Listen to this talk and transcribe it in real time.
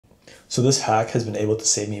So this hack has been able to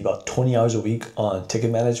save me about 20 hours a week on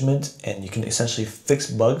ticket management, and you can essentially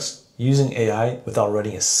fix bugs using AI without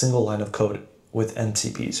writing a single line of code with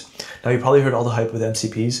MCPs. Now, you probably heard all the hype with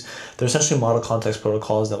MCPs. They're essentially model context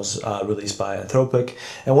protocols that was released by Anthropic.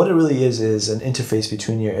 And what it really is an interface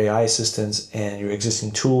between your AI assistants and your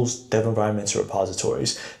existing tools, dev environments, or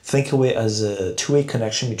repositories. Think of it as a two-way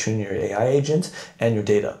connection between your AI agent and your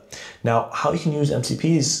data. Now, how you can use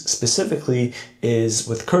MCPs specifically is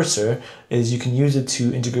with Cursor, is you can use it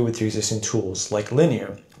to integrate with your existing tools like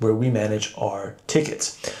Linear, where we manage our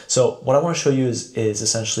tickets. So what I want to show you is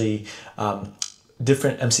essentially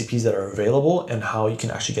different MCPs that are available and how you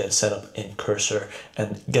can actually get it set up in Cursor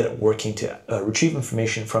and get it working to retrieve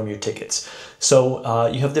information from your tickets. So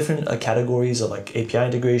you have different categories of like API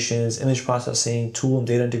integrations, image processing, tool and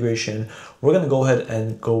data integration. We're going to go ahead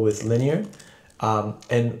and go with Linear.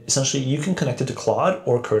 And essentially you can connect it to Claude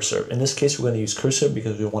or Cursor. In this case, we're going to use Cursor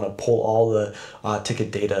because we want to pull all the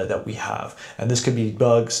ticket data that we have. And this could be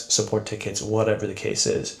bugs, support tickets, whatever the case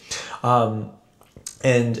is.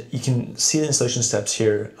 And you can see the installation steps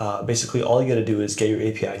here. Basically, all you got to do is get your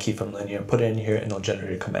API key from Linear, put it in here, and it'll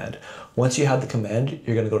generate a command. Once you have the command,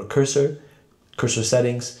 you're going to go to Cursor, Cursor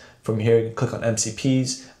settings. From here, you can click on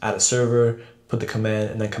MCPs, add a server, put the command,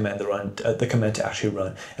 and then command the command to actually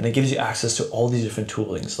run. And it gives you access to all these different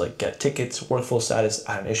toolings like get tickets, workflow status,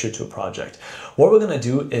 add an issue to a project. What we're going to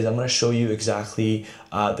do is I'm going to show you exactly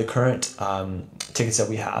the current tickets that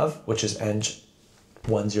we have, which is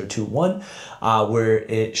Eng1021, where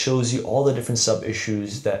it shows you all the different sub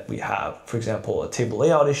issues that we have. For example, a table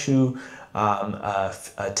layout issue, a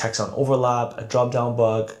text on overlap, a drop down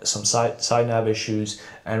bug, some side nav issues,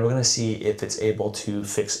 and we're going to see if it's able to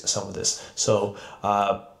fix some of this. So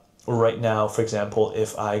right now, for example,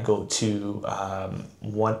 if I go to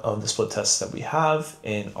one of the split tests that we have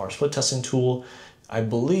in our split testing tool, I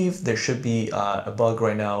believe there should be a bug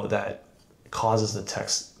right now that causes the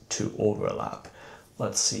text to overlap.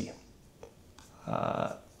 Let's see.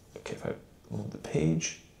 Okay, if I move the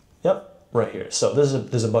page, yep, right here. So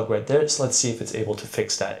there's a bug right there. So let's see if it's able to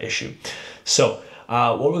fix that issue. So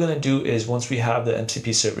what we're going to do is once we have the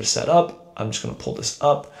MCP server set up, I'm just going to pull this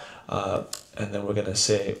up, and then we're going to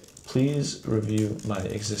say, please review my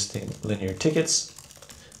existing Linear tickets.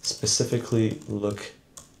 Specifically, look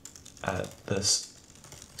at this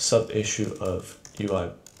sub issue of UI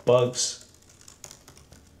bugs.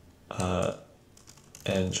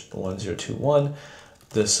 Eng1021.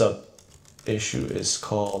 The sub issue is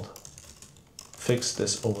called fix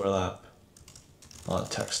this overlap on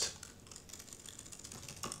text.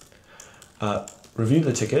 Review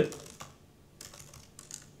the ticket,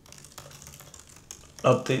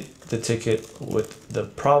 update the ticket with the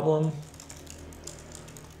problem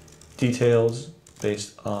details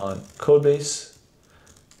based on code base,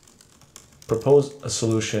 propose a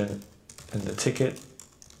solution in the ticket,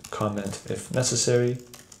 comment if necessary,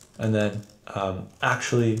 and then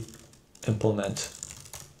actually implement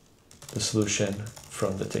the solution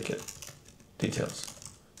from the ticket details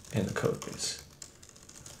in the code base.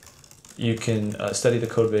 You can study the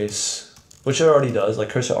code base, which it already does, like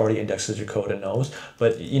Cursor already indexes your code and knows,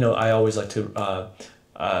 but you know, I always like to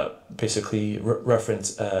basically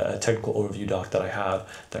reference a technical overview doc that I have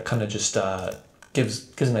that kind of just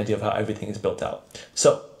gives an idea of how everything is built out.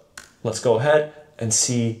 So let's go ahead and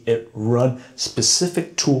see it run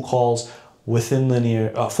specific tool calls within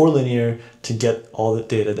Linear, for Linear, to get all the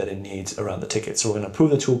data that it needs around the ticket. So we're going to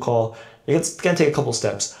approve the tool call. It's going to take a couple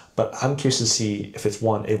steps, but I'm curious to see if it's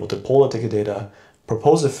able to pull the ticket data,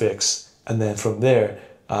 propose a fix, and then from there,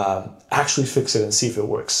 actually fix it and see if it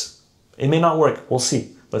works. It may not work, we'll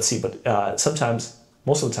see, let's see, but sometimes,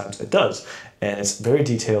 most of the times it does, and it's very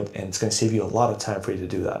detailed, and it's going to save you a lot of time for you to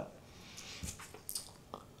do that.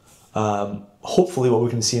 Hopefully what we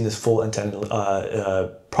can see in this full end-to-end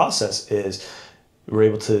process is we're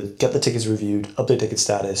able to get the tickets reviewed, update ticket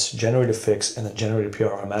status, generate a fix, and then generate a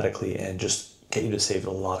PR automatically, and just get you to save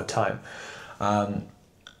a lot of time.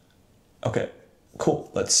 Okay,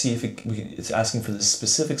 cool. Let's see if it's asking for the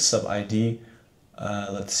specific sub ID.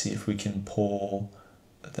 Let's see if we can pull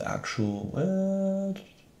the actual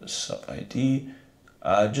sub ID.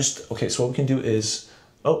 Okay, so what we can do is,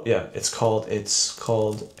 oh yeah, it's called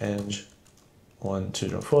Eng1021.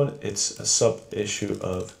 It's a sub issue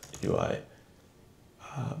of UI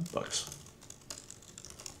bugs.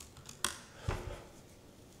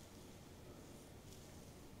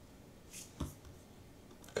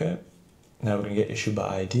 Okay, now we're gonna get issue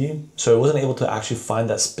by ID. So it wasn't able to actually find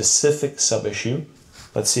that specific sub issue.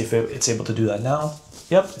 Let's see if it's able to do that now.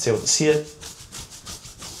 Yep, it's able to see it.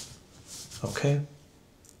 Okay.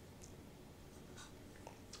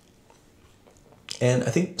 And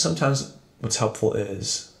I think sometimes what's helpful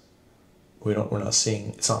is we're not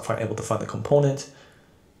seeing, it's not able to find the component.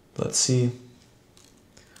 Let's see.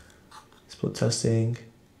 Split testing.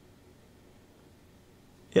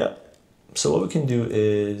 Yeah. So what we can do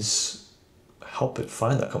is help it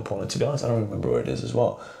find that component. To be honest, I don't remember where it is as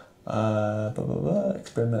well.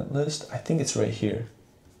 Experiment list. I think it's right here.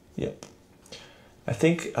 Yep. I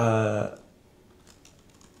think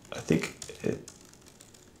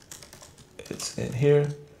it's in here.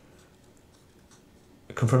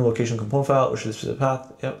 Confirm location component file, which is the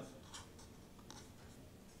path. Yep.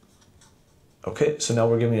 Okay, so now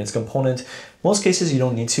we're giving it its component. Most cases you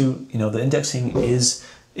don't need to. You know, the indexing is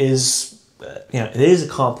it is a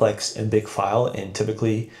complex and big file, and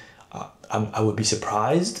typically I would be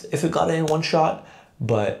surprised if it got it in one shot.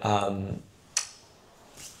 But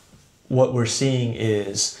what we're seeing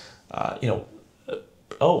is,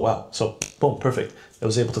 oh wow, so boom, perfect. It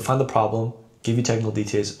was able to find the problem, give you technical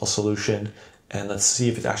details, a solution, and let's see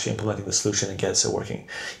if it's actually implementing the solution and gets it working.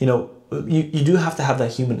 You know, you do have to have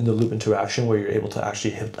that human in the loop interaction where you're able to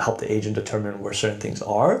actually help the agent determine where certain things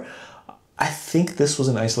are. I think this was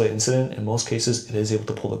an isolated incident. In most cases, it is able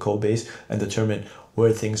to pull the code base and determine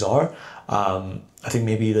where things are. I think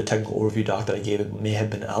maybe the technical overview doc that I gave it may have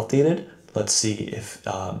been outdated. Let's see if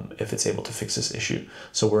it's able to fix this issue.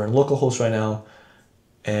 So we're in localhost right now,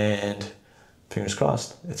 and fingers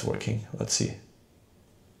crossed, it's working. Let's see.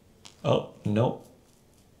 Oh, no.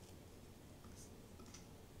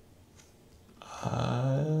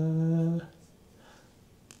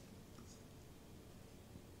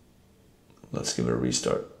 Let's give it a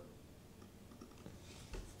restart.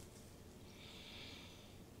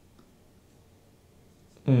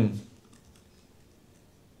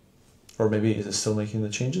 Or maybe is it still making the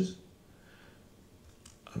changes?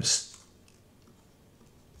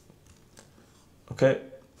 Okay.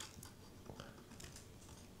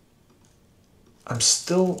 I'm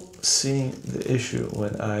still seeing the issue.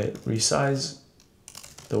 When I resize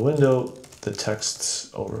the window, the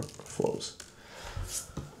text overflows.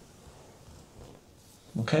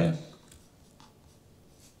 Okay.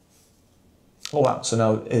 Oh wow, so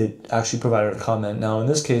now it actually provided a comment. Now in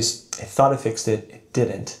this case, it thought it fixed it, it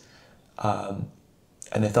didn't.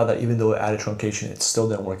 And it thought that even though it added truncation, it still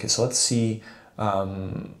didn't work. So let's see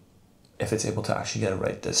if it's able to actually get it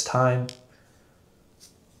right this time.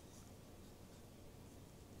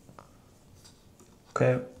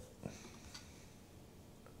 Okay.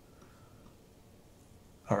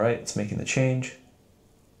 All right, it's making the change.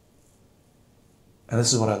 And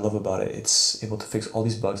this is what I love about it. It's able to fix all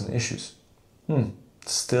these bugs and issues.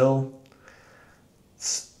 Still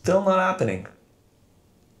not happening.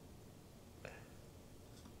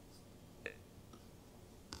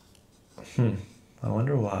 I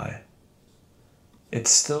wonder why. It's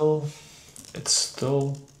still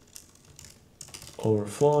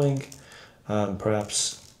overflowing.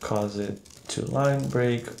 Perhaps cause it to line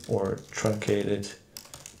break or truncate it.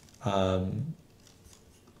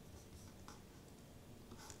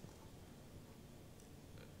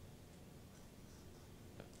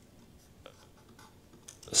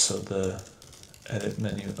 So the edit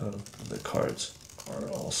menu of the cards are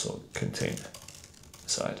also contained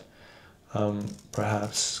inside.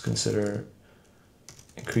 Perhaps consider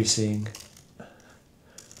increasing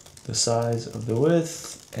the size of the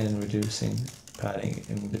width and reducing padding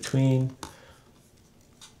in between.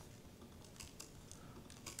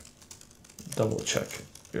 Double check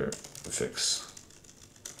your fix,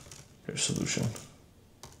 your solution.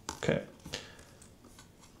 Okay.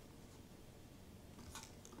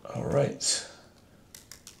 All right.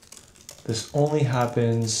 This only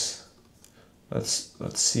happens. Let's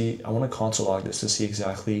see. I want to console log this to see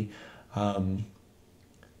exactly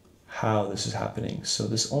how this is happening. So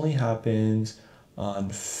this only happens on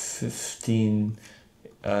 15.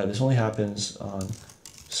 This only happens on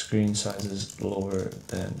screen sizes lower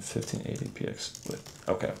than 1580px width.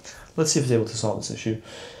 Okay. Let's see if it's able to solve this issue.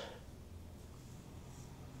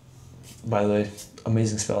 By the way,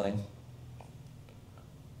 amazing spelling.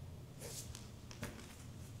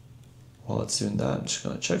 While it's doing that, I'm just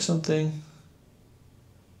gonna check something.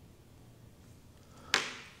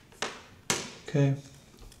 Okay.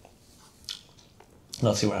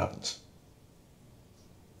 Let's see what happens.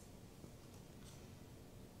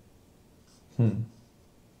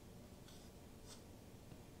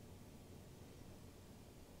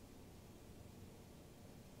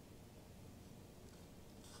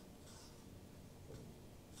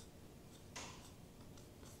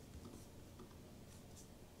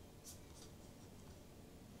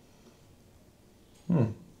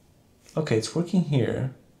 Okay, it's working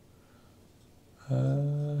here.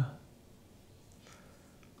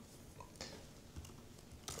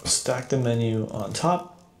 stack the menu on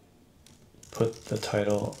top, put the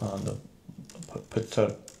title on the, put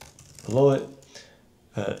the below it.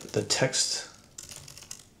 The text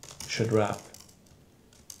should wrap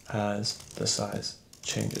as the size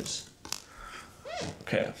changes.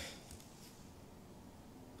 Okay.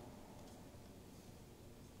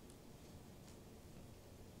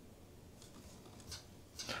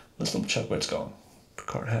 Let's double check where it's going.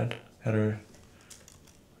 Card head, header,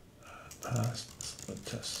 split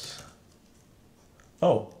tests.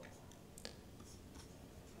 Oh.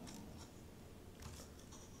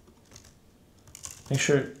 Make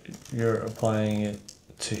sure you're applying it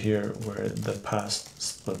to here where the past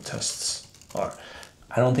split tests are.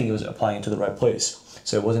 I don't think it was applying it to the right place.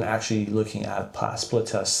 So it wasn't actually looking at past split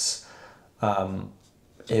tests.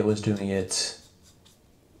 It was doing it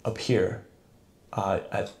up here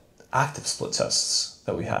at active split tests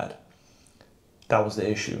that we had. That was the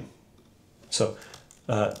issue. So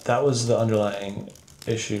that was the underlying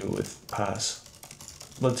issue with past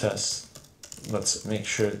split tests. Let's make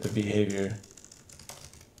sure the behavior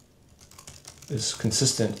is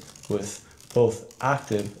consistent with both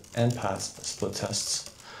active and past split tests.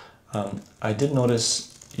 I did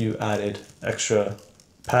notice you added extra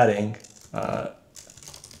padding.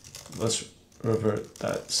 Let's revert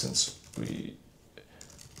that since we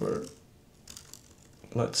were,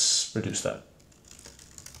 let's reduce that.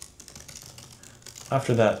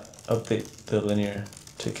 After that, update the linear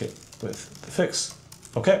ticket with the fix.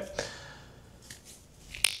 Okay,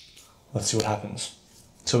 let's see what happens.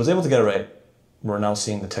 So I was able to get it right. We're now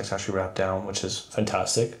seeing the text actually wrap down, which is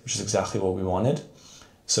fantastic, which is exactly what we wanted.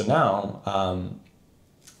 So now,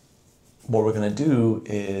 what we're gonna do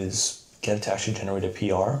is get it to actually generate a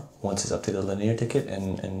PR once it's updated the linear ticket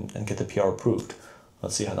and get the PR approved.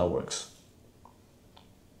 Let's see how that works.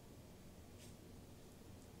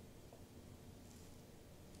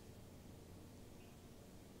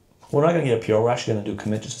 We're not gonna get a PR, we're actually gonna do a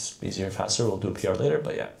commit, just easier and faster. We'll do a PR later,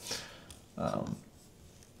 but yeah.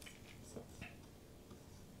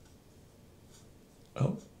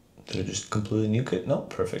 Oh, did it just completely nuke it? No,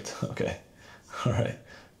 perfect. Okay, all right,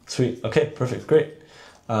 sweet. Okay, perfect, great.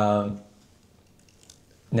 Now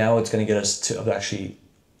it's going to get us to actually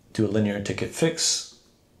do a linear ticket fix,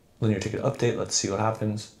 linear ticket update. Let's see what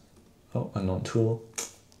happens. Oh, unknown tool.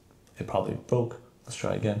 It probably broke. Let's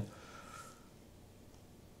try again.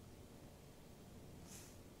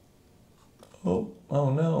 Oh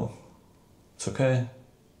no, it's okay.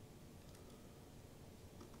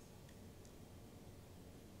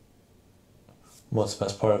 What's the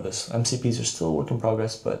best part of this? MCPs are still a work in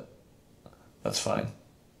progress, but that's fine.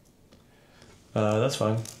 That's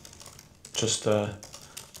fine. Just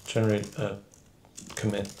generate a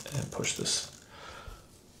commit and push this.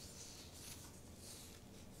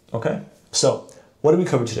 Okay, so what did we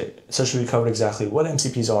cover today? Essentially, we covered exactly what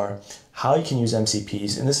MCPs are, how you can use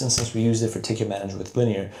MCPs. In this instance, we used it for ticket management with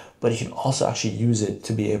Linear, but you can also actually use it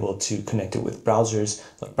to be able to connect it with browsers,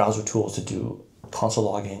 like browser tools to do console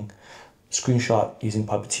logging, screenshot using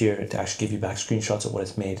Puppeteer to actually give you back screenshots of what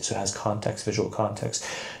it's made, so it has context, visual context.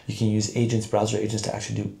 You can use agents, browser agents, to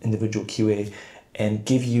actually do individual QA and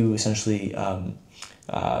give you essentially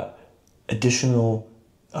additional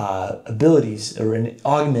abilities or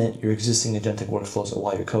augment your existing agentic workflows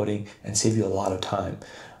while you're coding and save you a lot of time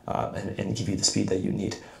and give you the speed that you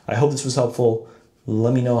need. I hope this was helpful.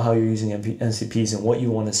 Let me know how you're using MCPs and what you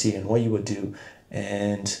want to see and what you would do,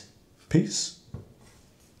 and peace.